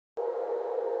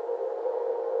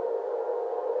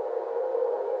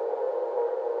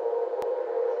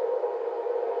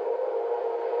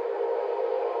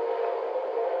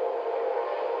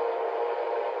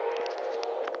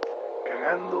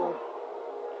platicando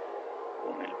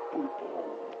con el pulpo.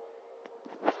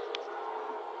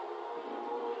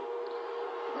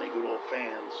 My good old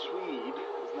fan, Swede,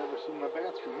 has never seen my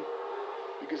bathroom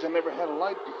because I never had a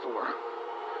light before.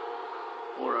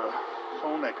 Or a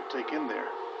phone I could take in there.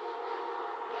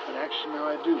 But actually now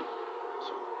I do.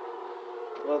 So,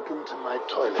 welcome to my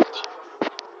toilet.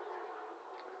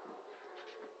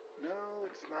 No,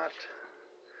 it's not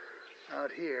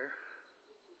out here.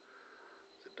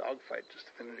 It's a dog fight just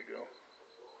a minute ago.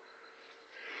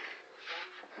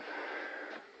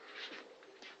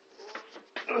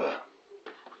 Ugh.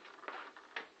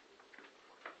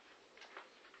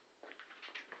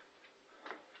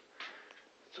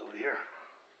 It's over here.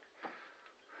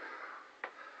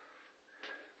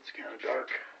 It's kind of dark.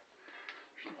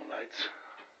 There's no lights.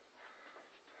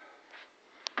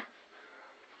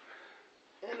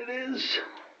 And it is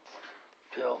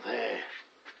filthy.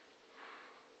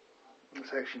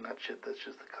 It's actually not shit, that's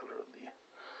just the color of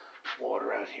the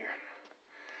water out here.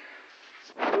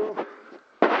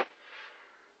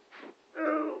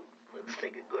 Oh, let's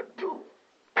take a good poo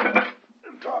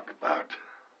and talk about,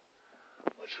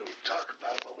 what should we talk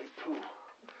about while we poo?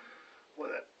 Well,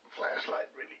 that flashlight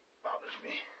really bothers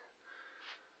me.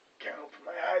 Can't open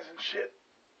my eyes and shit.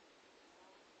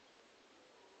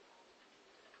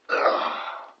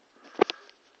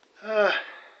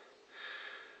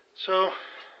 So,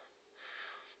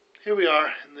 here we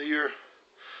are in the year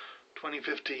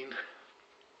 2015.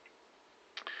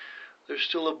 There's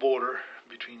still a border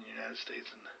between the United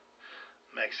States and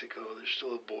Mexico. There's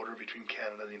still a border between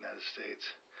Canada and the United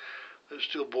States. There's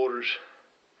still borders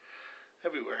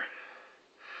everywhere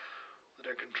that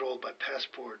are controlled by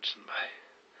passports and by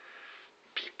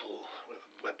people with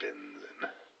weapons.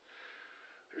 And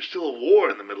there's still a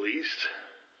war in the Middle East.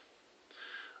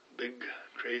 Big,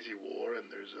 crazy war,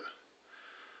 and there's a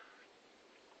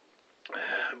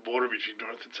border between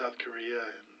North and South Korea,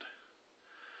 and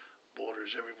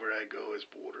borders everywhere I go is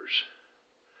borders.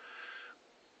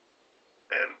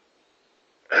 And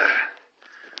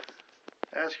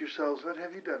ask yourselves, what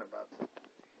have you done about it?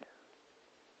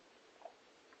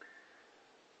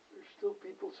 There's still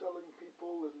people selling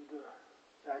people and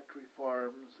factory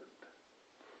farms, and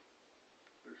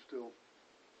there's still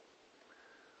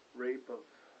rape of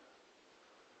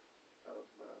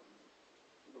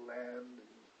the land and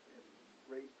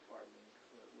rape farming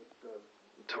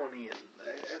with Tony and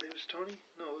I think it was Tony?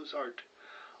 No, it was Art.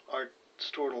 Art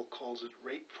Stortle calls it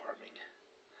rape farming.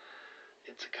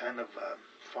 It's a kind of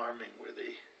farming where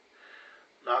they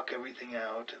knock everything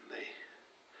out and they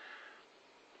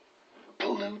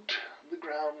pollute the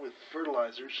ground with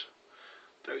fertilizers,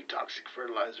 very toxic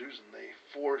fertilizers, and they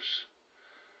force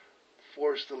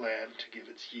the land to give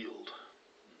its yield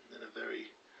in a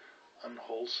very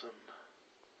unwholesome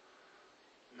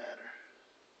manner.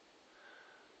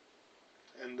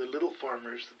 And the little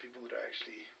farmers, the people that are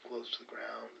actually close to the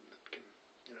ground and that can,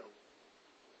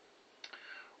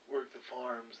 work the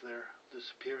farms, they're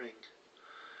disappearing,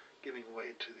 giving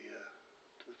way to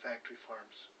the factory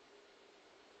farms.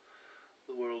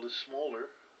 The world is smaller.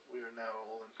 We are now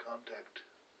all in contact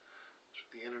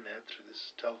through the internet, through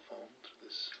this telephone, through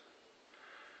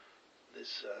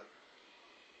this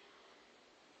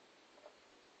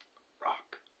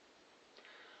rock.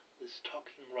 This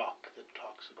talking rock that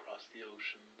talks across the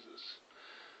oceans, as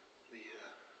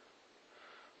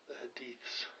the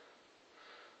hadiths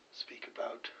speak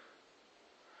about.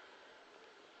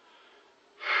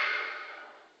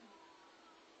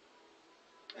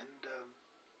 And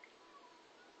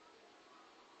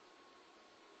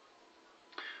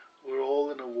we're all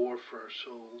in a war for our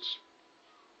souls,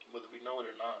 whether we know it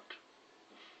or not.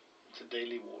 It's a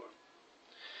daily war.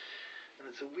 And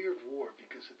it's a weird war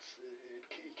because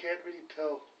you can't really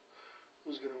tell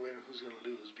who's going to win and who's going to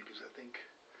lose, because I think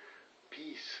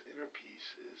peace, inner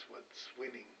peace, is what's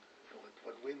winning,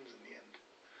 what wins in the end.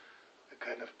 A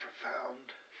kind of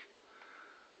profound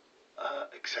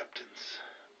acceptance.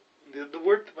 The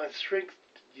word that my strength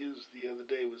used the other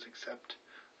day was accept.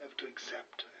 I have to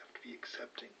accept. I have to be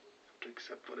accepting. I have to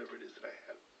accept whatever it is that I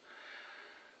have.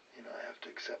 I have to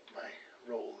accept my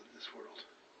role in this world.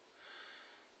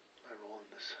 My role in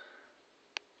this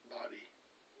body.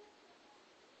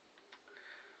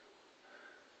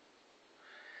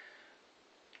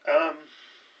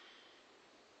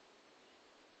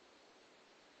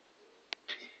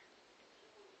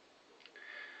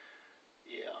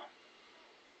 Yeah.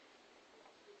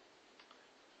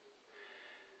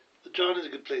 The John is a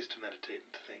good place to meditate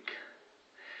and to think.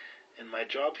 And my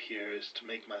job here is to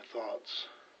make my thoughts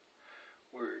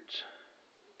words.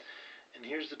 And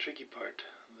here's the tricky part.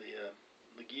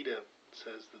 The Gita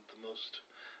says that the most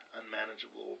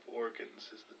unmanageable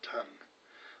organs is the tongue.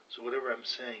 So whatever I'm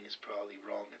saying is probably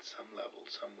wrong at some level,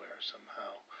 somewhere,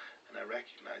 somehow. And I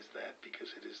recognize that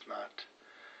because it is not,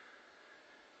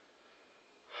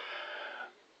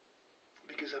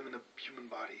 because I'm in a human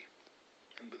body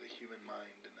and with a human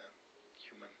mind and a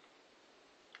human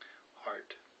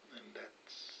heart, and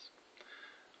that's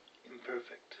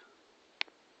imperfect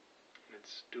in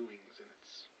its doings and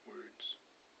its words.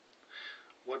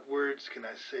 What words can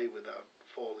I say without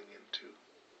falling into,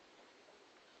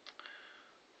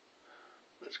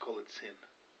 let's call it sin?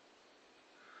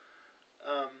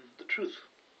 The truth.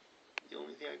 The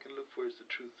only thing I can look for is the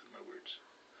truth in my words.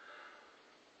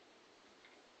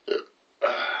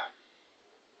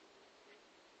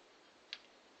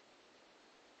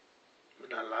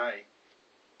 When I lie,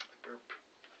 I burp,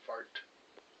 I fart.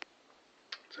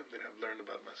 Something I've learned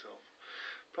about myself.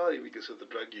 Probably because of the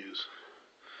drug use.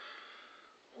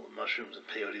 All the mushrooms and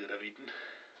peyote that I've eaten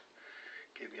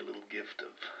gave me a little gift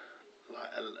of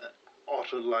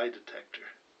auto lie detector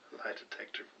for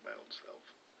my own self.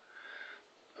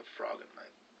 A frog in my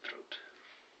throat.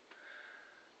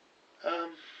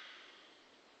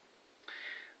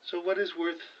 So what is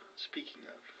worth speaking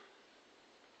of?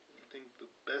 I think the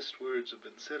best words have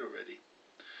been said already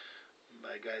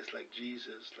by guys like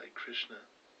Jesus, like Krishna,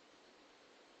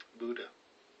 Buddha,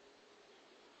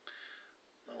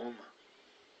 Mahoma,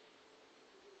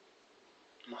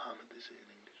 Muhammad, they say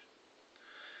in English.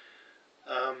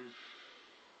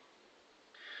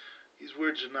 These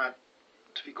words are not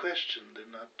to be questioned, they're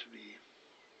not to be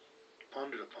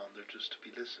pondered upon, they're just to be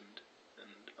listened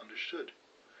and understood.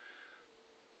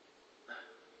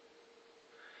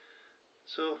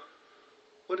 So,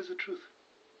 what is the truth?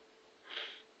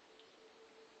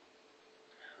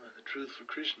 The truth for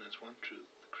Krishna is one truth,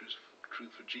 the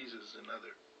truth for Jesus is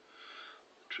another,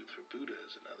 the truth for Buddha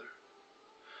is another,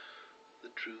 the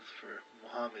truth for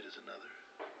Muhammad is another.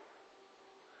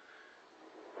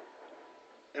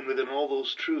 And within all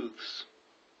those truths,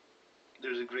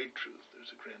 there's a great truth,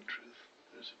 there's a grand truth,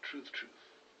 there's a truth.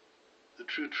 The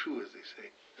true, as they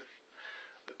say.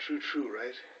 The true,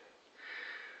 right?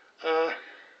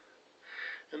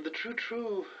 And the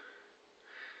true,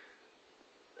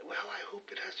 well, I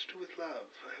hope it has to do with love.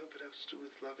 I hope it has to do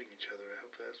with loving each other. I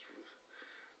hope it has to do with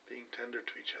being tender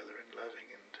to each other and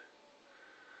loving. And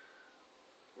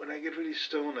when I get really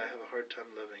stoned, I have a hard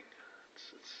time loving.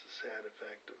 It's a sad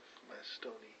effect of my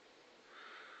stony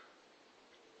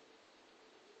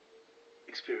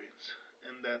experience.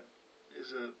 And that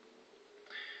is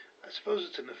I suppose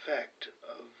it's an effect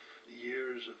of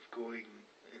years of going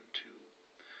into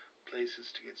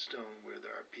places to get stoned where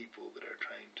there are people that are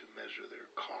trying to measure their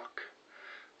cock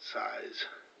size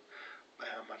by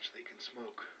how much they can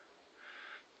smoke.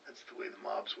 That's the way the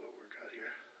mobs will work out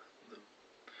here.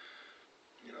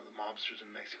 The mobsters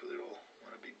in Mexico, they all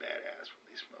want to be badass when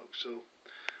they smoke. So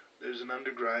there's an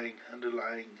underlying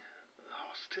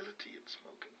hostility in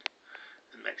smoking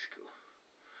in Mexico.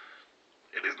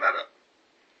 It is not a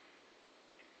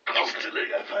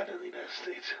hostility I find in the United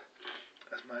States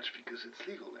as much because it's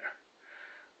legal there.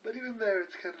 But even there,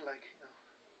 it's kind of like,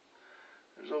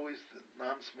 there's always the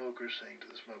non-smokers saying to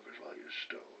the smokers, well, you're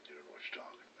stoned, you don't know what you're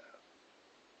talking about.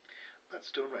 I'm not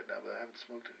stoned right now, but I haven't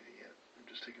smoked anything yet. I'm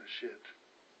just taking a shit.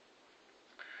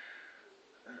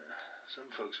 Some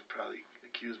folks would probably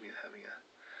accuse me of having a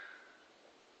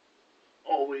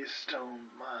always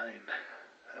stoned mind.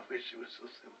 I wish it was so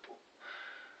simple.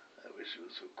 I wish it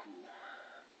was so cool.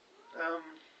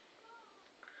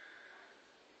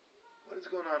 What is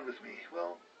going on with me?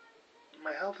 Well,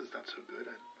 my health is not so good.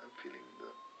 I'm feeling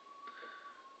the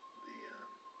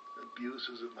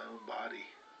abuses of my own body.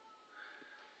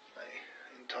 My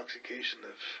intoxication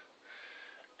of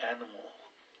animal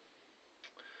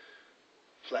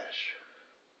flesh,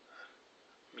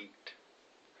 meat,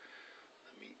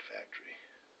 the meat factory.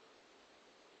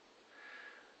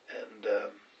 And,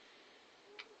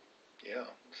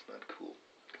 it's not cool,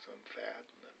 because I'm fat,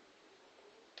 and I'm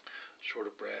short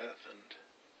of breath, and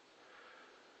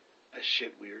I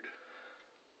shit weird.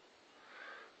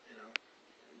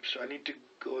 So I need to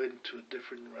go into a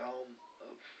different realm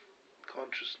of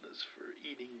consciousness for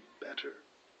eating better,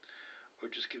 or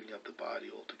just giving up the body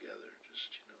altogether,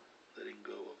 just, letting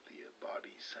go of the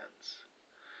body sense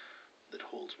that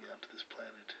holds me onto this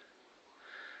planet.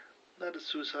 Not a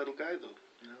suicidal guy, though.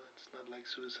 It's not like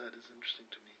suicide is interesting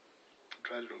to me. I've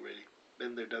tried it already.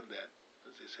 Been there, done that,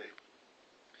 as they say.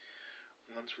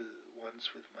 Once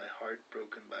with my heart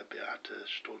broken by Beate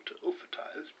Stolte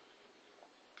Overteil,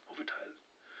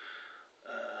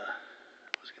 I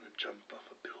was going to jump off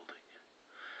a building.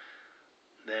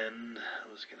 Then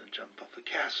I was going to jump off a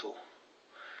castle.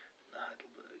 the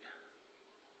Heidelberg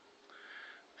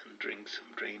and drink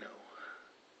some Drano.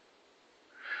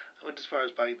 I went as far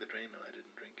as buying the Drano. I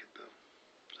didn't drink it though,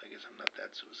 so I guess I'm not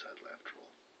that suicidal after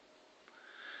all.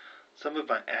 Some of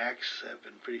my acts have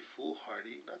been pretty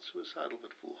foolhardy, not suicidal,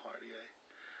 but foolhardy.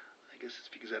 I guess it's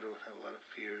because I don't have a lot of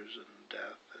fears and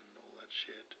death and all that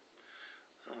shit.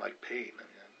 I don't like pain. I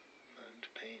mean, I'm not into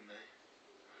pain.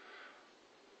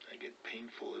 I get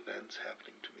painful events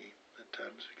happening to me at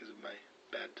times because of my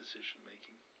bad decision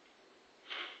making.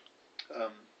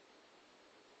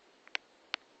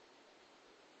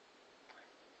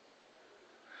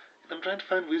 And I'm trying to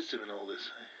find wisdom in all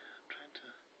this. I'm trying to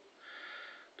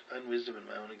find wisdom in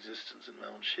my own existence and my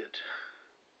own shit.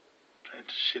 I'm trying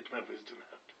to shit my wisdom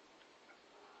out.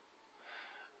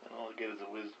 And all I get is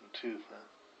a wisdom tooth, huh?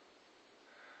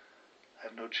 I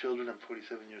have no children. I'm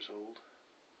 47 years old.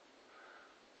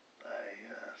 I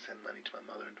send money to my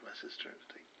mother and to my sister to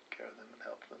take care of them and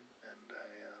help them. And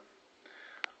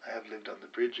I have lived on the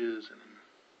bridges and in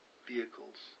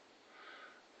vehicles.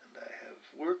 And I have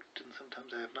worked, and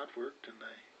sometimes I have not worked. And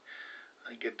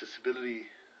I get disability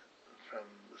from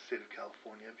the state of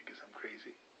California because I'm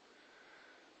crazy.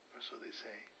 Or so they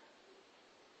say.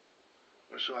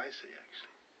 Or so I say,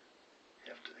 actually.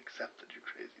 You have to accept that you're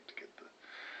crazy to get the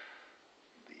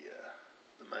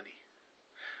money.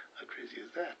 How crazy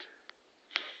is that?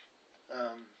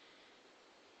 I'm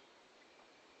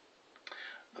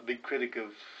a big critic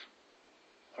of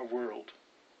our world,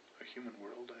 our human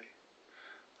world. I'm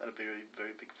not a very,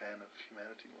 very big fan of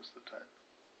humanity most of the time.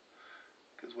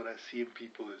 Because what I see in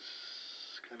people is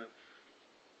kind of,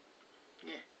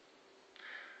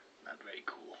 not very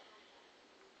cool.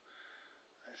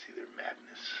 I see their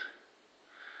madness,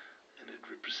 and it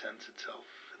represents itself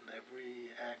in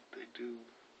every act they do.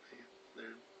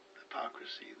 Their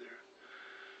hypocrisy, their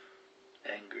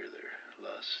anger, their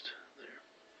lust, their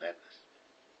madness.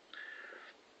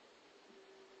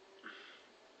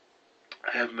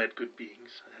 I have met good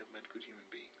beings. I have met good human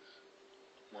beings.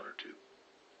 One or two.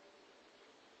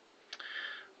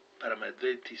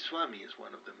 Paramadvaiti Swami is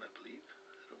one of them, I believe.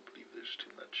 I don't believe there's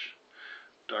too much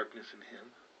darkness in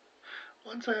him.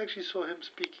 Once I actually saw him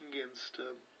speaking against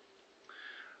the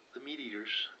meat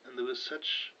eaters, and there was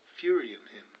such fury in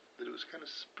him that it was kind of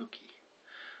spooky.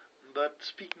 But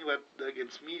speaking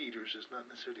against meat eaters is not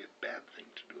necessarily a bad thing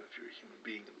to do if you're a human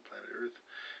being on the planet Earth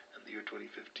in the year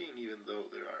 2015, even though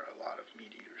there are a lot of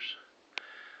meat eaters.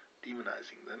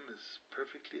 Demonizing them is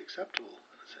perfectly acceptable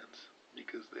in a sense,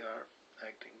 because they are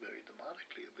acting very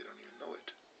demonically and they don't even know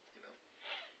it.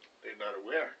 They're not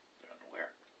aware. They're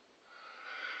unaware.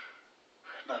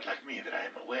 Not like me, that I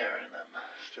am aware and I'm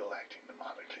still acting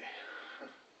demonically.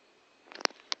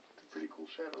 It's a pretty cool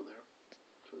shadow there.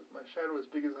 So is my shadow as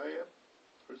big as I am?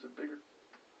 Or is it bigger?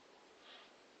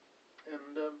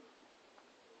 And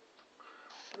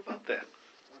what about that?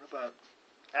 What about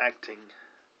acting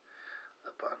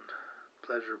upon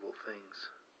pleasurable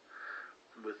things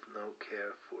with no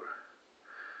care for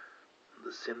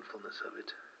the sinfulness of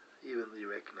it, even though you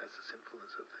recognize the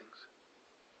sinfulness of things?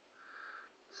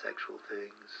 Sexual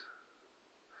things,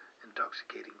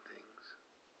 intoxicating things,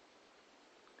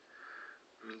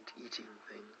 meat-eating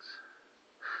things.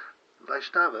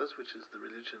 Vaishnavas, which is the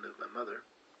religion of my mother,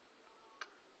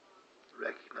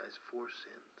 recognize 4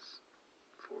 sins,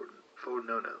 4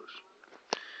 no-nos: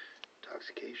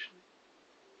 intoxication,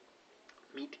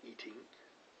 meat-eating,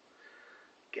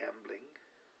 gambling,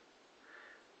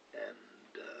 and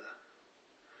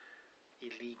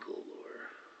illegal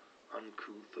or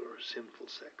uncouth or sinful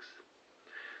sex.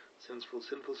 Sinful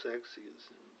sex is,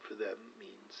 for them,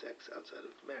 means sex outside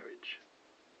of marriage.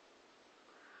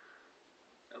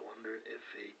 I wonder if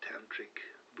a tantric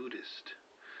Buddhist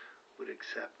would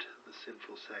accept the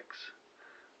sinful sex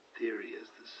theory as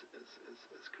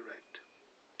correct.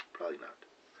 Probably not.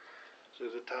 So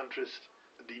is a tantrist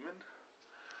a demon?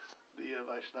 The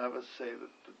Vaishnavas say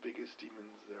that the biggest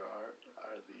demons there are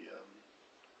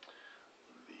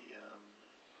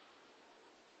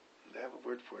they have a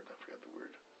word for it, I forgot the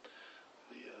word.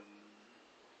 The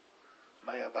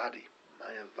Mayavadi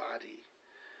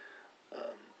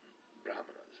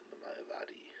Brahmanas and the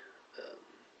Mayavadi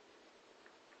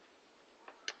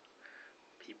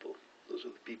people. Those are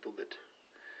the people that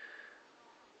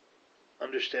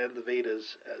understand the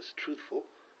Vedas as truthful,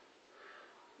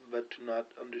 but do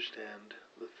not understand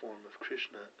the form of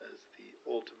Krishna as the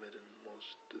ultimate and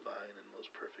most divine and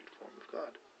most perfect form of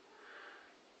God.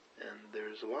 And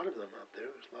there's a lot of them out there.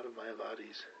 There's a lot of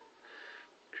Mayavadis.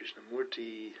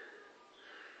 Krishnamurti,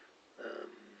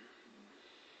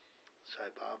 Sai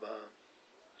Baba,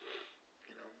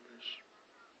 there's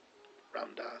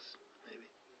Ram Dass, maybe.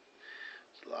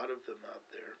 There's a lot of them out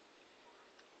there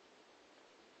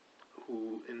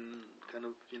who, in kind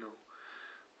of,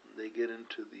 they get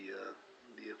into the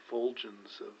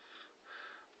effulgence of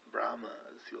Brahma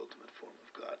as the ultimate form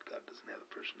of God. God doesn't have a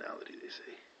personality, they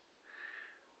say.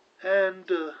 And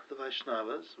the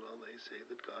Vaishnavas, well, they say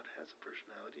that God has a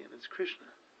personality, and it's Krishna.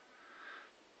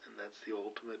 And that's the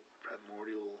ultimate,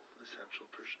 primordial, essential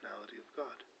personality of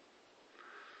God.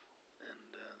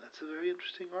 And that's a very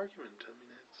interesting argument. I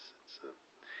mean,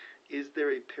 is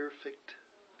there a perfect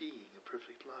being, a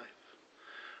perfect life?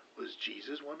 Was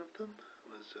Jesus one of them?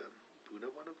 Was Buddha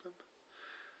one of them?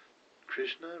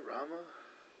 Krishna, Rama?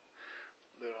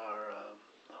 There are a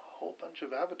whole bunch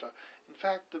of avatars. In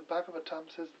fact, the Bhagavatam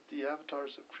says that the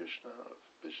avatars of Krishna, of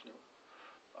Vishnu,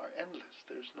 are endless.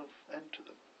 There's no end to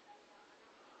them.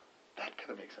 That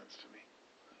kind of makes sense to me.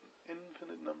 An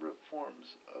infinite number of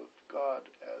forms of God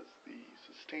as the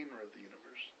sustainer of the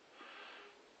universe.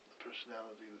 The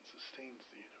personality that sustains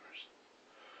the universe.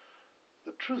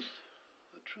 The truth,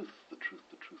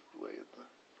 the way.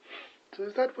 So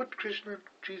is that what Krishna,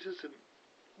 Jesus, and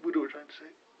Buddha were trying to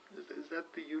say? Is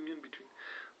that the union between,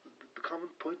 the common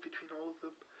point between all of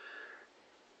them?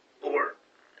 Or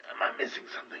am I missing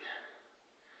something?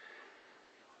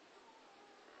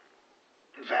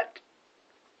 In fact,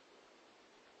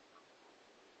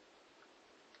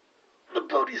 the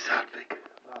Bodhisattvic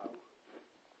vow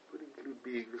would include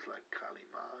beings like Kali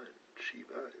Ma and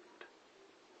Shiva and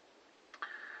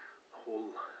a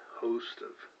whole host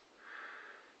of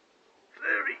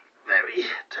very, very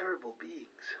terrible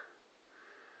beings.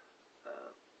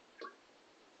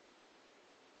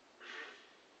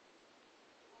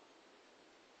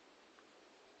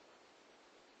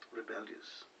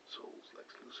 Rebellious souls like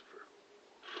Lucifer.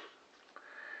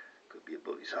 Could be a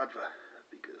bodhisattva,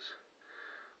 because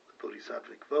the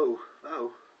bodhisattvic vow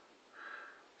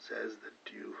says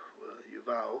that you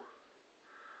vow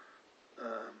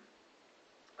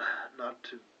not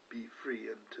to be free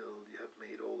until you have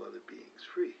made all other beings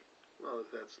free. Well,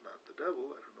 if that's not the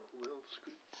devil, I don't know who else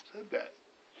could have said that.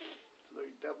 It's a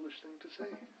very devilish thing to say.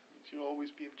 It means you'll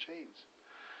always be in chains.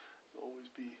 You'll always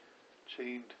be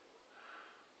chained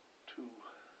to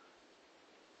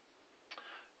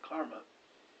karma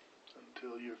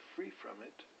until you're free from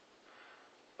it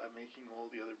by making all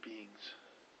the other beings,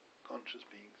 conscious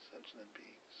beings, sentient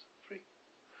beings, free.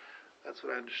 That's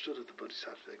what I understood of the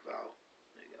Bodhisattvic vow.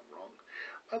 Maybe I'm wrong.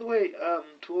 By the way,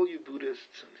 to all you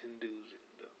Buddhists and Hindus,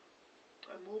 and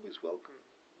I always welcome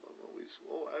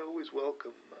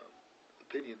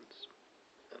opinions,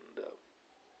 and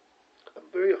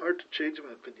I'm very hard to change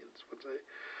my opinions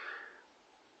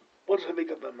once I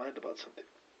make up my mind about something.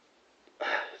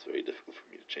 It's very difficult for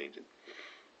me to change it.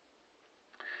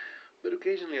 But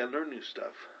occasionally I learn new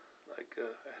stuff. Like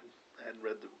I hadn't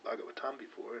read the Bhagavatam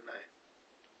before, and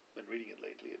I've been reading it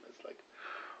lately, and it's like,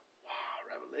 wow,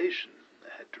 revelation. I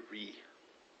had to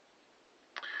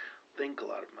rethink a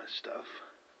lot of my stuff,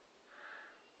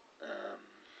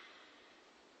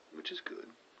 which is good.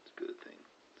 It's a good thing.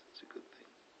 It's a good thing.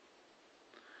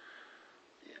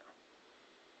 Yeah.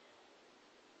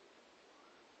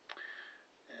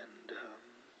 And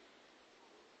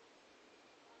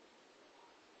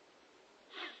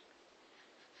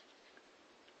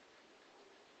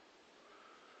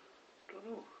don't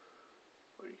know.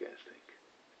 What do you guys think?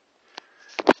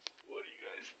 What do you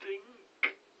guys think?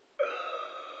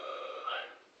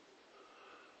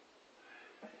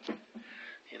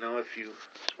 If you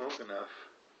smoke enough,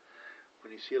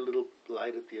 when you see a little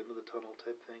light at the end of the tunnel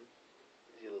type thing,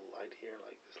 you see a little light here,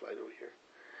 like this light over here,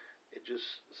 it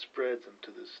just spreads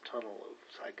into this tunnel of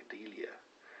psychedelia,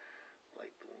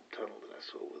 like the tunnel that I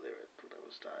saw over there when I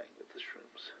was dying with the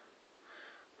shrooms,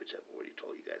 which I've already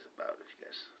told you guys about. If you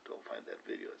guys don't find that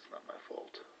video, it's not my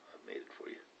fault. I've made it for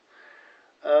you.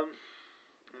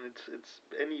 And it's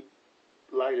any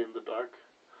light in the dark.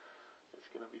 It's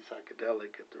going to be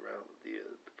psychedelic at the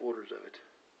borders of it.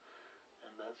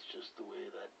 And that's just the way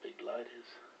that big light is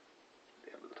at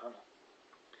the end of the tunnel.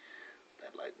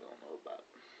 That light we all know about.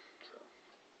 So,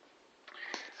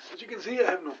 as you can see,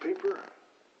 I have no paper.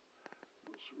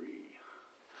 No siree.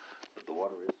 But the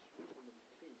water is from the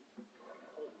sea.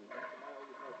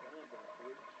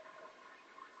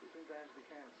 Sometimes we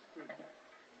can't see.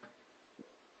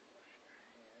 Wash your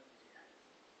hands.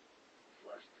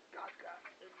 Flush the caca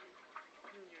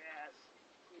in your ass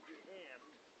with your hand.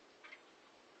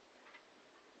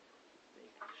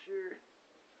 Making sure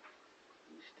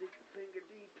you stick the finger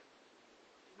deep to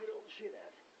get all the shit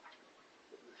out.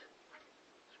 It was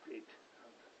scraped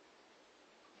on the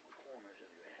corners of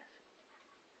your ass.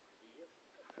 Yep,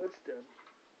 that's done.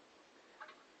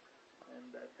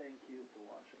 And I thank you for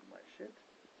watching my shit.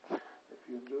 If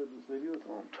you enjoyed this video,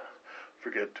 don't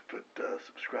forget to put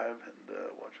subscribe and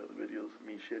watch other videos of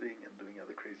me shitting and doing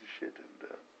other crazy shit.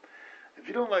 And if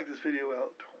you don't like this video,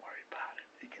 well, don't worry about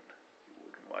it. You can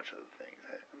watch other things.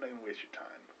 I'm not gonna waste your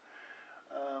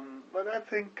time. But I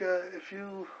think if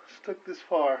you stuck this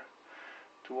far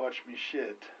to watch me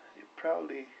shit, you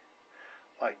probably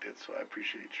liked it. So I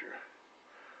appreciate your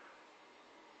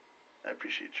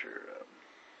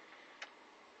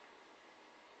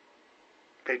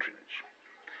patronage.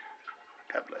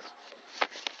 God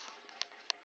bless.